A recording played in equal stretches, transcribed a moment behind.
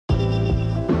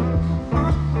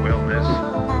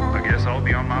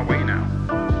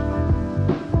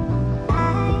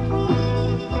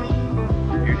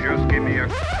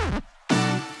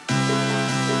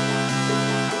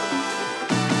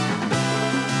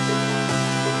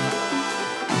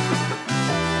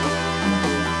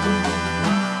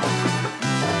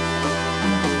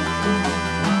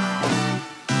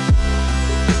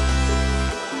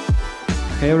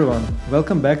everyone,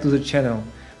 welcome back to the channel.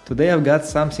 Today I've got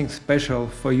something special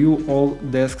for you all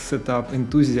desk setup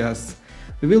enthusiasts.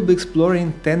 We will be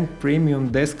exploring 10 premium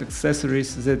desk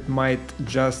accessories that might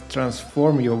just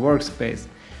transform your workspace.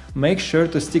 Make sure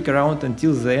to stick around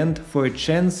until the end for a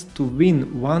chance to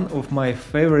win one of my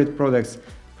favorite products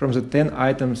from the 10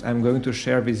 items I'm going to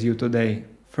share with you today.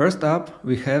 First up,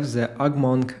 we have the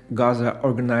Ugmonk Gather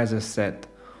Organizer Set.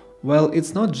 Well,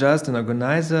 it's not just an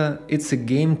organizer, it's a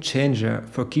game changer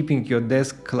for keeping your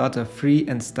desk clutter-free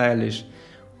and stylish.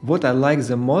 What I like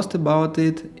the most about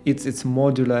it, it's its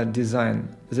modular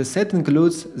design. The set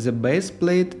includes the base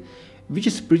plate, which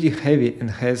is pretty heavy and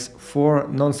has 4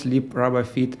 non-slip rubber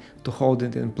feet to hold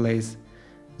it in place,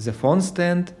 the phone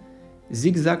stand,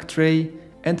 zigzag tray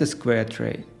and a square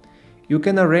tray. You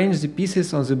can arrange the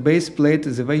pieces on the base plate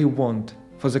the way you want.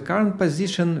 For the current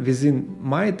position within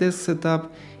my desk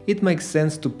setup, it makes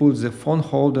sense to put the phone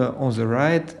holder on the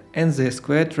right and the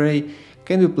square tray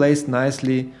can be placed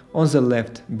nicely on the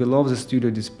left below the studio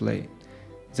display.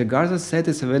 The Gather set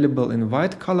is available in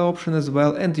white color option as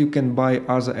well, and you can buy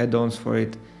other add-ons for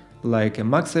it, like a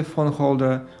MagSafe phone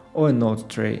holder or a note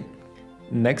tray.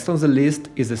 Next on the list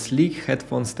is a sleek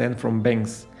headphone stand from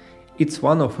Benks. It's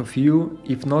one of a few,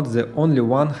 if not the only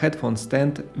one headphone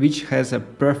stand which has a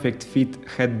perfect fit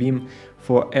head beam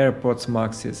for AirPods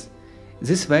Maxes.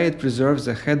 This way it preserves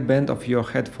the headband of your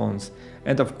headphones,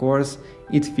 and of course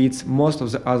it fits most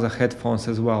of the other headphones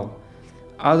as well.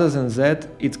 Other than that,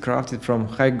 it's crafted from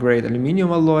high-grade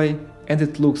aluminum alloy and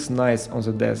it looks nice on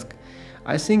the desk.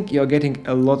 I think you're getting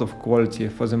a lot of quality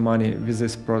for the money with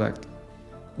this product.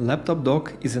 Laptop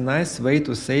dock is a nice way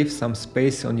to save some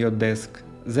space on your desk.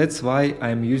 That's why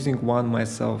I'm using one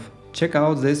myself. Check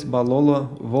out this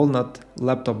Balolo Walnut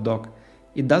laptop dock.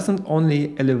 It doesn't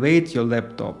only elevate your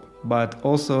laptop, but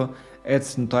also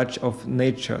adds a touch of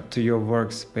nature to your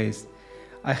workspace.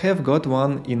 I have got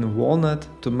one in Walnut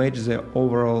to match the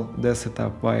overall desk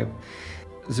setup vibe.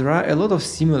 There are a lot of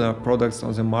similar products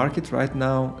on the market right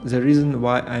now. The reason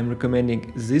why I'm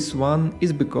recommending this one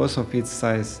is because of its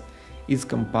size. It's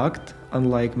compact,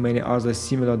 unlike many other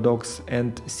similar docks,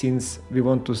 and since we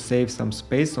want to save some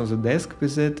space on the desk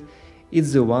with it,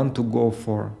 it's the one to go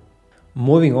for.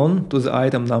 Moving on to the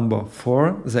item number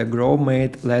 4, the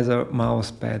Grovemade leather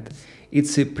mousepad.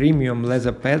 It's a premium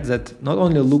leather pad that not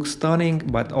only looks stunning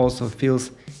but also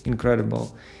feels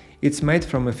incredible. It's made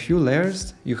from a few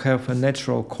layers. You have a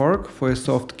natural cork for a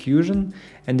soft cushion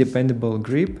and dependable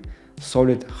grip,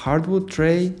 solid hardwood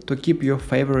tray to keep your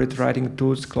favorite writing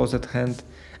tools close at hand,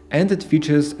 and it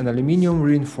features an aluminum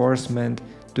reinforcement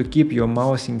to keep your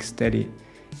mousing steady.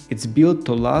 It's built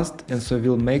to last and so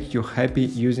will make you happy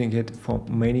using it for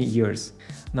many years.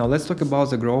 Now let's talk about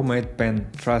the Grovemade pen.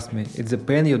 Trust me, it's the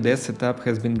pen your desk setup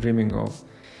has been dreaming of.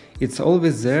 It's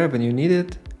always there when you need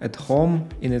it, at home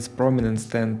in its prominent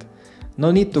stand.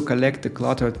 No need to collect a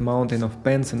cluttered mountain of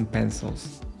pens and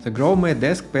pencils. The Grovemade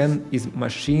Desk Pen is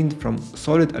machined from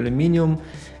solid aluminum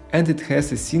and it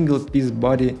has a single piece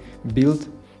body built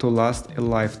to last a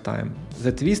lifetime.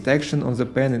 The twist action on the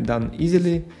pen is done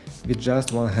easily with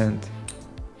just one hand.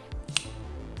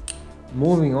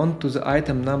 Moving on to the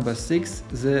item number 6,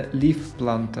 the Flyte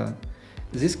Planter.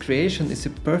 This creation is a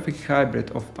perfect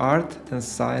hybrid of art and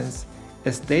science,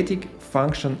 aesthetic,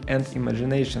 function and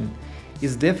imagination.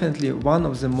 It's definitely one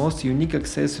of the most unique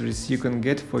accessories you can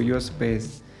get for your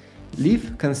space.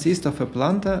 Leaf consists of a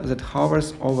planter that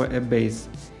hovers over a base.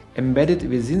 Embedded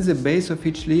within the base of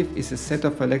each leaf is a set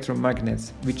of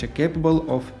electromagnets, which are capable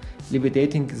of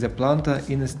levitating the planter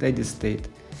in a steady state.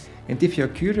 And if you're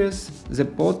curious, the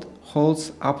pot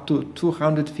holds up to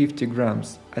 250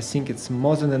 grams. I think it's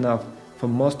more than enough for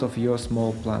most of your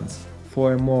small plants.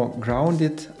 For a more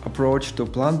grounded approach to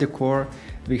plant decor,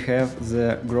 we have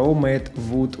the Grovemade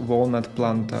Wood Walnut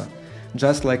Planter.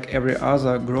 Just like every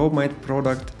other Grovemade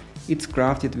product, it's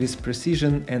crafted with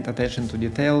precision and attention to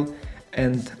detail,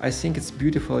 and I think it's a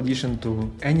beautiful addition to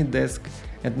any desk,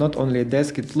 and not only a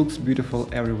desk, it looks beautiful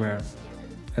everywhere.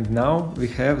 And now we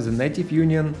have the Native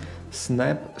Union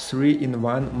Snap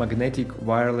 3-in-1 magnetic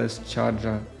wireless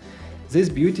charger. This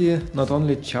beauty not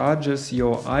only charges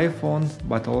your iPhone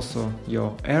but also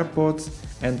your AirPods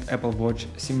and Apple Watch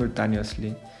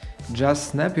simultaneously. Just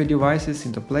snap your devices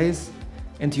into place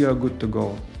and you are good to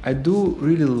go. I do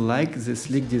really like the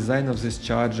sleek design of this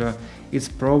charger. It's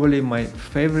probably my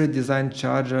favorite design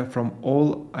charger from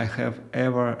all I have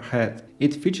ever had.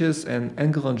 It features an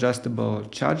angle adjustable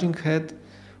charging head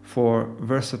for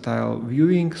versatile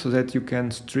viewing so that you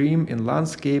can stream in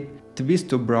landscape, twist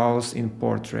to browse in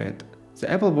portrait.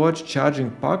 The Apple Watch charging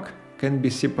pack can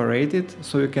be separated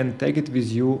so you can take it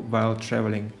with you while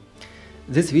traveling.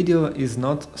 This video is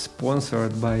not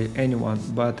sponsored by anyone,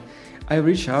 but I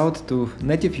reached out to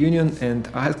Native Union and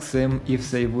asked them if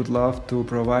they would love to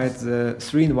provide the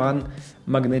 3-in-1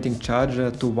 magnetic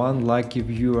charger to one lucky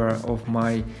viewer of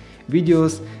my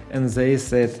videos, and they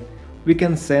said, we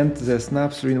can send the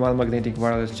Snap 3-in-1 magnetic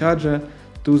wireless charger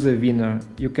to the winner.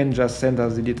 You can just send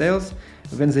us the details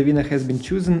when the winner has been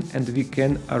chosen and we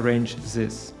can arrange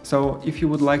this. So if you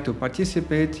would like to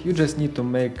participate, you just need to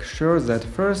make sure that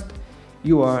first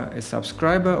you are a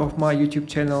subscriber of my YouTube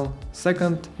channel,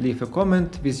 second leave a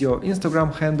comment with your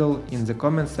Instagram handle in the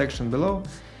comment section below,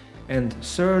 and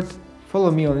third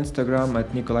follow me on Instagram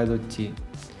at nikolai.t.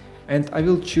 And I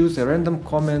will choose a random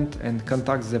comment and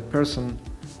contact the person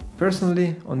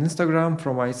personally on Instagram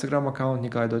from my Instagram account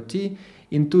nikolai.t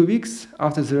in 2 weeks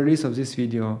after the release of this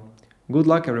video. Good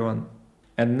luck everyone!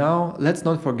 And now let's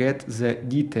not forget the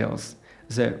details.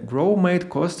 The Grovemade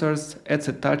Costers adds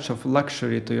a touch of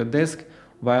luxury to your desk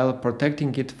while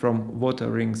protecting it from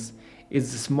water rings.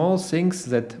 It's the small things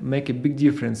that make a big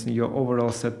difference in your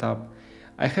overall setup.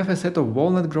 I have a set of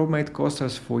Walnut Grovemade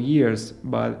Costers for years,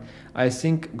 but I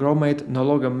think Grovemade no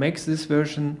longer makes this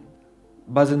version,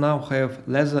 but they now have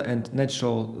leather and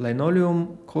natural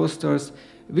linoleum coasters,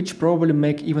 which probably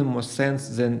make even more sense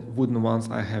than wooden ones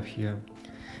I have here.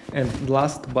 And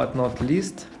last but not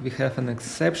least, we have an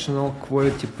exceptional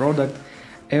quality product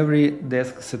every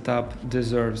desk setup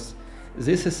deserves.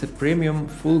 This is a premium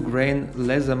full-grain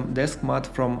leather desk mat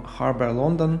from Harber,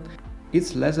 London.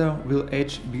 Its leather will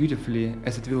age beautifully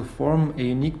as it will form a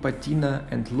unique patina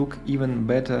and look even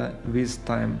better with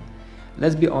time.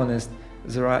 Let's be honest,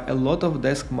 there are a lot of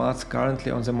desk mats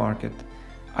currently on the market.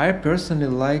 I personally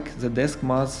like the desk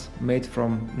mats made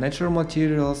from natural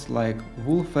materials like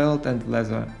wool, felt and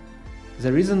leather.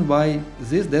 The reason why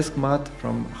this desk mat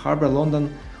from Harber,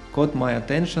 London caught my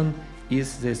attention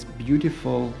is this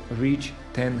beautiful rich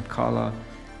tan color,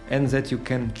 and that you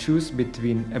can choose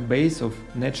between a base of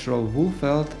natural wool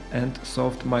felt and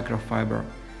soft microfiber.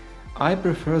 I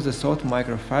prefer the soft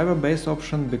microfiber base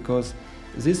option because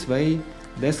this way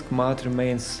desk mat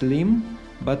remains slim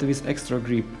but with extra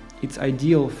grip. It's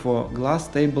ideal for glass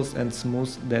tables and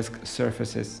smooth desk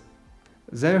surfaces.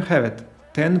 There you have it,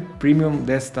 10 premium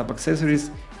desktop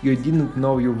accessories you didn't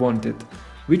know you wanted.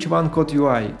 Which one caught your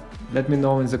eye? Let me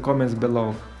know in the comments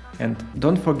below. And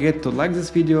don't forget to like this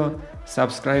video,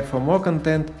 subscribe for more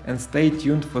content and stay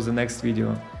tuned for the next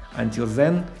video. Until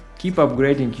then, keep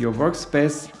upgrading your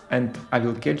workspace and I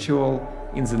will catch you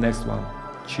all in the next one.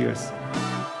 Cheers!